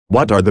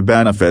What are the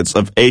benefits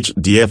of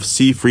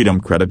HDFC Freedom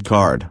Credit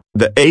Card?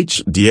 The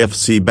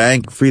HDFC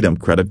Bank Freedom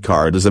Credit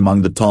Card is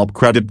among the top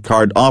credit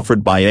card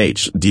offered by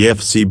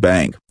HDFC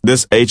Bank.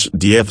 This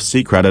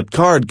HDFC credit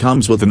card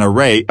comes with an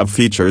array of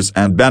features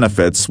and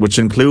benefits which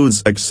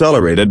includes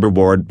accelerated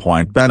reward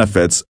point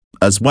benefits,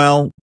 as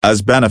well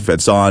as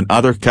benefits on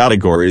other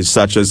categories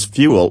such as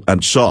fuel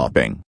and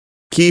shopping.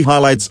 Key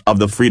highlights of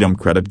the Freedom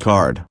Credit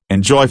Card: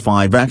 enjoy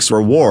 5x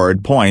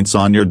reward points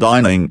on your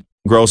dining,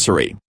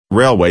 grocery,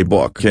 railway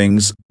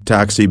bookings,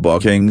 taxi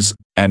bookings,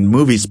 and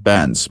movie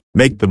spends.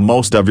 Make the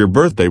most of your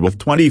birthday with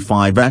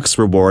 25x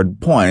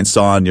reward points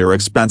on your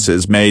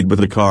expenses made with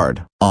the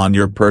card. On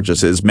your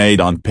purchases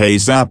made on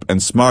PayZapp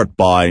and Smart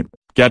Buy,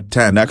 get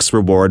 10x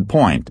reward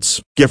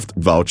points. Gift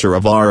voucher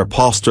of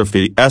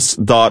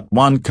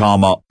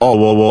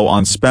R'(S.1,000)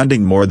 on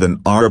spending more in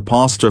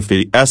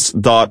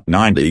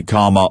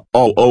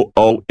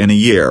R'(S.90,000) in a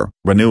year.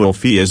 Renewal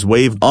fee is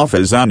waived off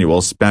as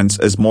annual spends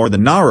is more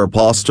than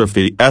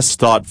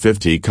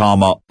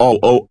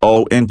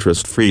R'(S.50,000)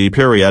 interest-free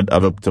period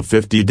of up to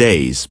 50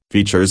 days.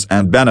 Features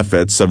and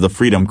benefits of the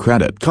Freedom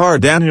Credit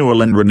Card: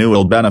 annual and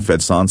renewal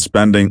benefits on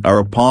spending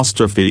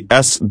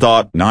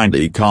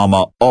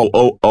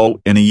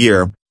R'(S.90,000) in a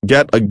year.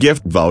 Get a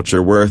gift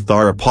voucher worth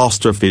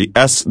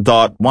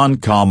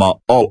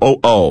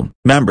R'(S.1,000).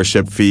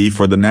 Membership fee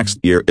for the next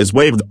year is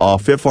waived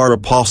off if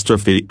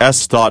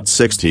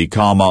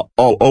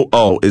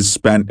R'(S.60,000) is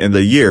spent in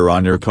the year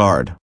on your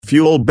card.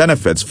 Fuel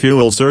benefits: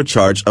 fuel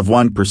surcharge of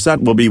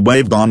 1% will be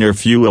waived on your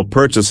fuel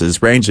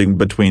purchases ranging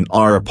between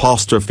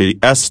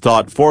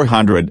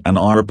R'(S.400 and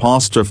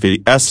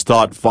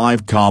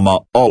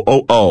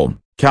R'(S.5,000),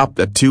 capped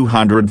at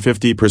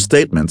 250 per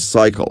statement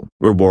cycle.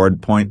 Reward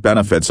point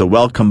benefits: a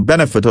welcome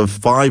benefit of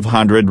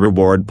 500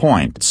 reward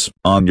points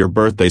on your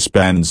birthday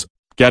spends.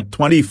 Get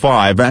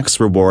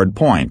 25x reward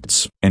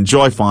points.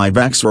 Enjoy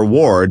 5x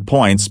reward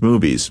points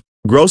movies,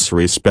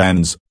 grocery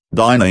spends,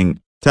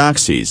 dining,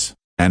 taxis,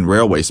 and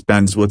railway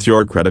spends with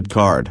your credit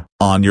card.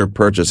 On your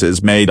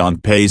purchases made on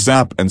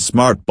PayZapp and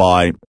Smart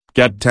Buy,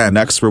 get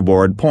 10x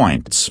reward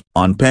points.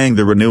 On paying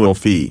the renewal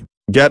fee,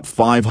 get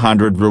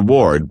 500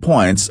 reward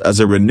points as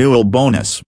a renewal bonus.